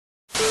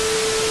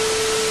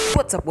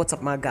What's up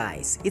mga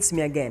guys? It's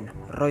me again,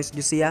 Royce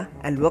Jusia,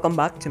 and welcome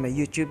back to my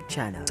YouTube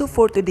channel. So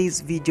for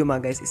today's video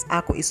mga guys is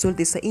ako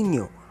isulti sa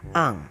inyo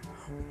ang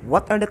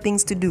what are the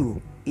things to do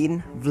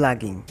in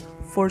vlogging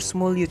for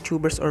small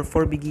YouTubers or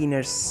for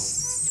beginners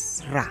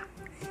ra.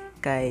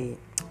 Kay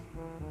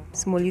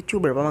small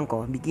YouTuber pa man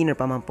ko, beginner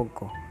pa man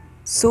ko.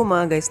 So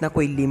mga guys,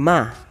 nakoy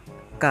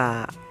 5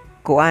 ka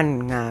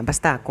kuan nga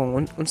basta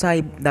kung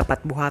unsay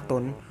dapat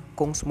buhaton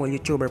kung small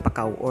YouTuber pa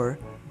ka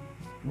or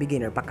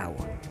beginner pa ka.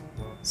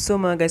 So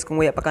mga guys,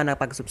 kung wala pa ka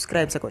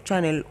nakapag-subscribe sa ko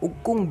channel ug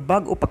kung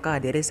bago pa ka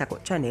dire sa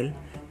ko channel,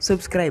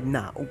 subscribe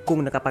na. Ug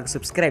kung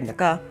nakapag-subscribe na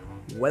ka,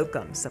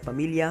 welcome sa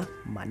pamilya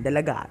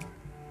Mandalagat.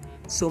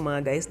 So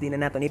mga guys, di na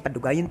nato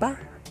ipadugayon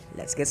pa.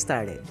 Let's get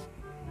started.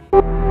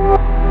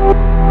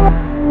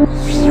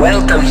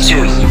 Welcome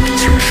to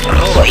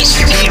Royce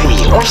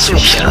TV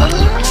Official.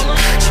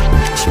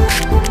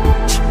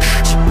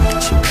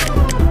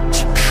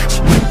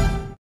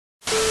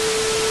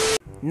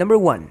 Number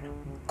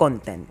 1,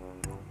 content.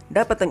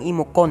 Dapat ang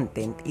imo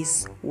content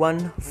is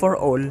one for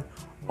all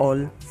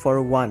for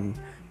one.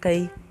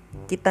 Kay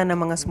kita na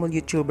mga small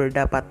YouTuber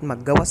dapat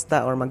maggawas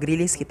ta or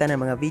mag-release kita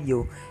ng mga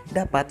video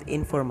dapat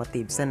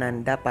informative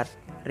sanan, dapat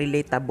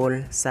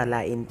relatable sa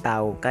lain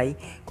tao. Kay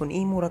kung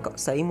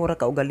sa imo ra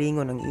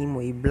kaugalingon ang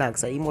imo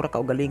i-vlog, sa imo ra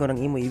kaugalingon ang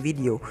imo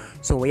i-video,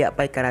 so waya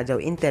pay karadyaw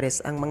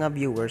interest ang mga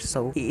viewers,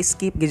 so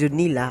i-skip gyud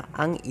nila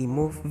ang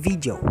imo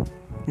video.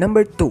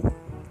 Number 2,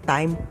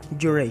 time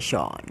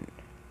duration.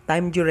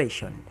 Time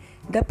duration.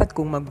 Dapat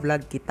kung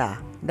mag-vlog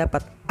kita,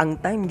 dapat ang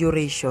time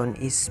duration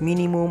is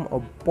minimum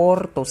of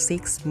 4 to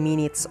 6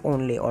 minutes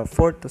only or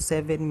 4 to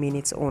 7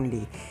 minutes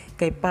only.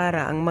 Kay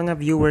para ang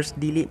mga viewers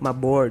dili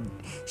ma-bored.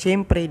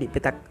 Syempre di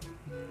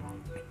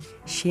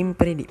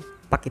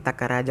pa kita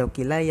karadyaw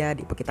kilaya,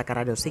 di pa kita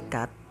karadyaw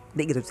sikat,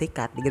 di gid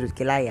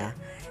kilaya.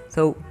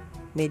 So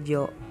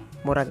medyo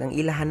murag ang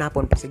ila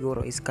hanapon pa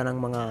siguro is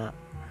kanang mga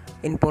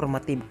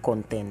informative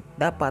content.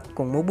 Dapat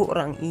kung mubo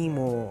ra ang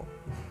imo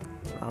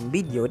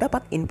video,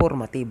 dapat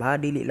informative ha,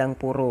 dili lang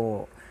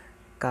puro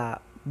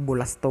ka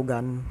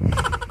bulastogan.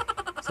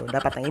 So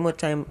dapat ang imo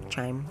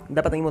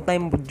dapat ang imo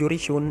time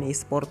duration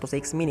is 4 to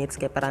 6 minutes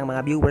kay para ang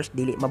mga viewers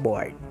dili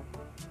ma-bored.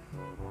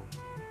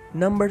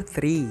 Number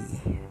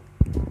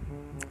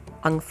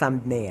 3, ang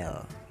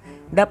thumbnail.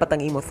 Dapat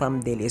ang imo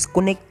thumbnail is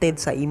connected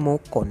sa imo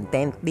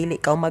content, dili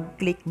ka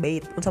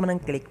mag-clickbait. Unsa man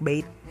ang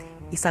clickbait?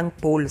 Isang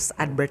false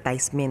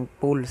advertisement,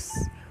 false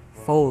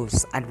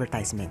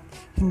advertisement,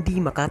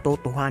 hindi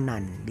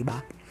makatotohanan, di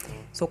ba?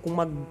 So kung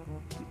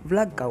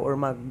mag-vlog ka or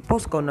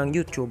mag-post ka ng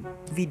YouTube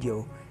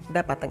video,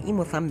 dapat ang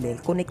imo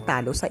thumbnail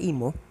konektado sa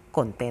imo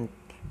content.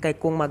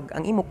 Kay kung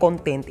ang imo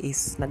content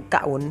is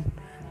nagkaon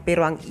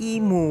pero ang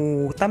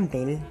imo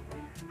thumbnail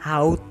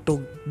how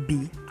to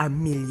be a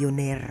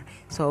millionaire,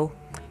 so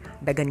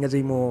dagan nga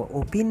mo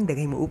open,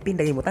 dagay mo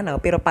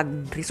tanaw, pero pag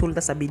resulta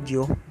sa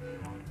video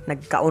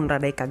nagkaon ra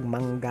day kag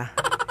mangga.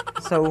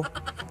 So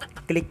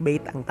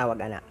clickbait ang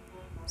tawag ana.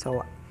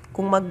 So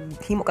kung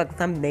maghimo kag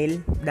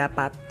thumbnail,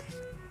 dapat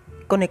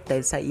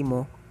connected sa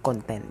imo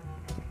content.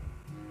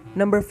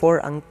 Number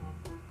 4, ang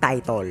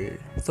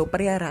title. So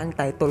parehara ang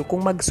title.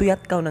 Kung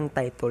magsuyat ka ng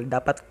title,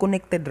 dapat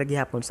connected ra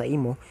gihapon sa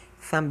imo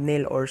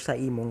thumbnail or sa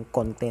imong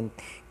content.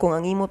 Kung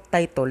ang imo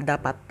title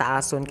dapat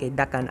taason kay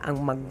dakan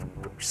ang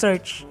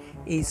mag-search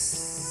is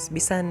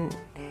bisan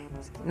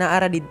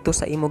naara didto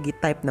sa imo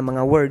gi-type na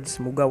mga words,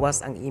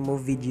 mugawas ang imo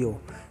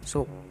video.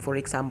 So for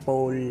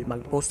example,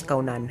 mag-post ka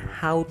nan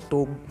how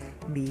to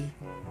be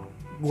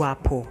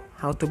guwapo,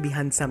 how to be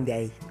handsome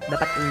di ay.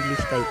 Dapat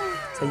English kay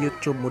sa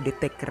YouTube mo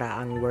detect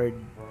ra ang word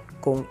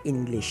kung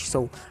English.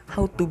 So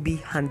how to be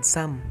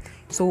handsome.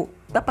 So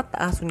dapat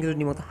taason gyud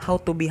nimo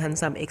how to be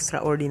handsome,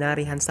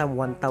 extraordinary handsome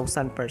 1000%.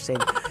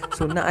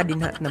 So naa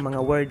dinha na mga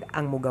word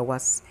ang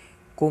mugawas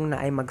kung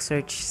naay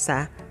mag-search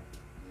sa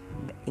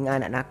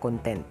ingana na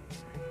content.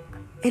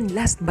 And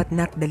last but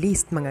not the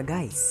least mga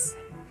guys,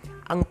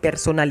 ang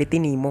personality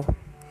nimo.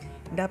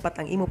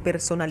 Dapat ang imo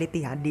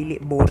personality ha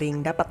dili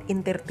boring, dapat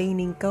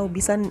entertaining ka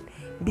bisan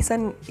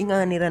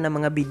ingani ra na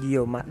mga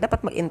video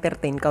dapat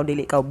mag-entertain ka,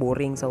 dili ka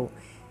boring. So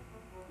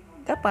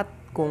dapat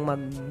kung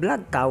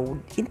mag-vlog ka,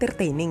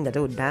 entertaining ka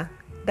jud ha.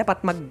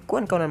 Dapat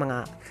magkuan ka ng mga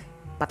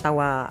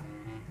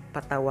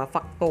patawa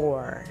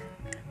factor,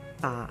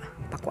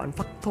 pakuan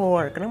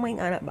factor kanang may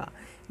ingana ba,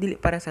 dili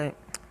para sa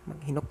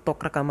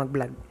maghinuktok ra ka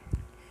mag-vlog.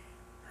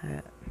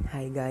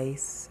 Hi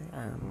guys,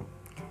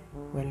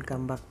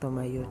 welcome back to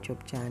my YouTube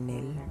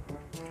channel.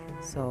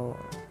 So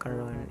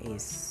karon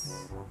is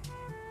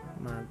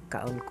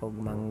magkaon kog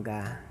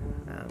mangga.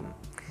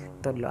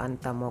 Tudloan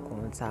ta mo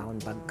kung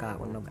unsaon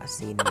pagkaon og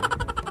asin.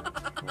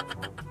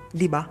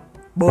 Di ba?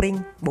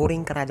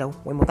 Boring ka ra daw.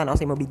 Way mo tan-aw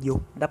sa imo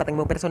video. Dapat ang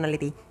imo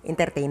personality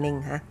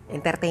entertaining ha.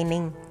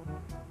 Entertaining.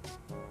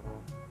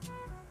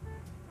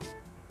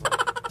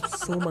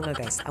 So mga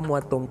guys,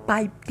 amo atong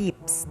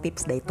 5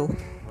 tips dayto.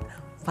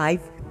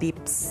 5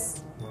 tips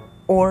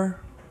or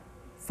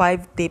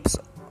 5 tips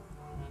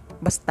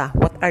basta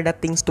what are the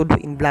things to do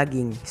in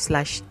vlogging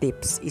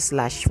 /tips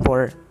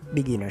 /for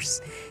beginners.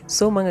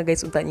 So mga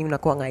guys, unta inyo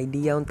nakuha nga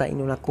idea, unta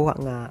inyo nakuha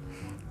nga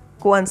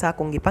kuan sa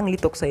akong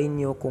gipanglitok sa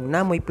inyo kung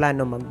namoy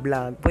plano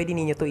mag-vlog, pwede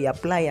ninyo to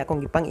i-apply akong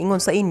gipangingon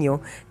sa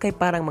inyo kay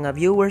parang mga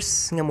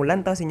viewers nga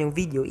mulantaw sa inyong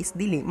video is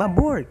dili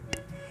ma-bored.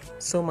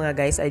 So mga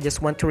guys, I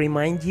just want to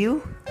remind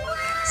you,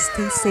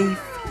 stay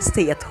safe,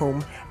 stay at home,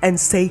 and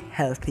stay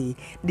healthy.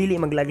 Dili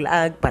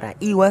maglaglaag para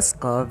iwas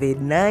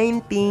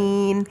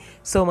COVID-19.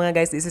 So mga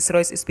guys, this is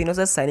Royce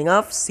Espinosa signing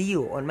off. See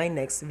you on my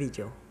next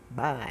video.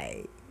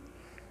 Bye!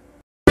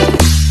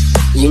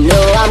 You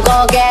know I'm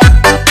gonna get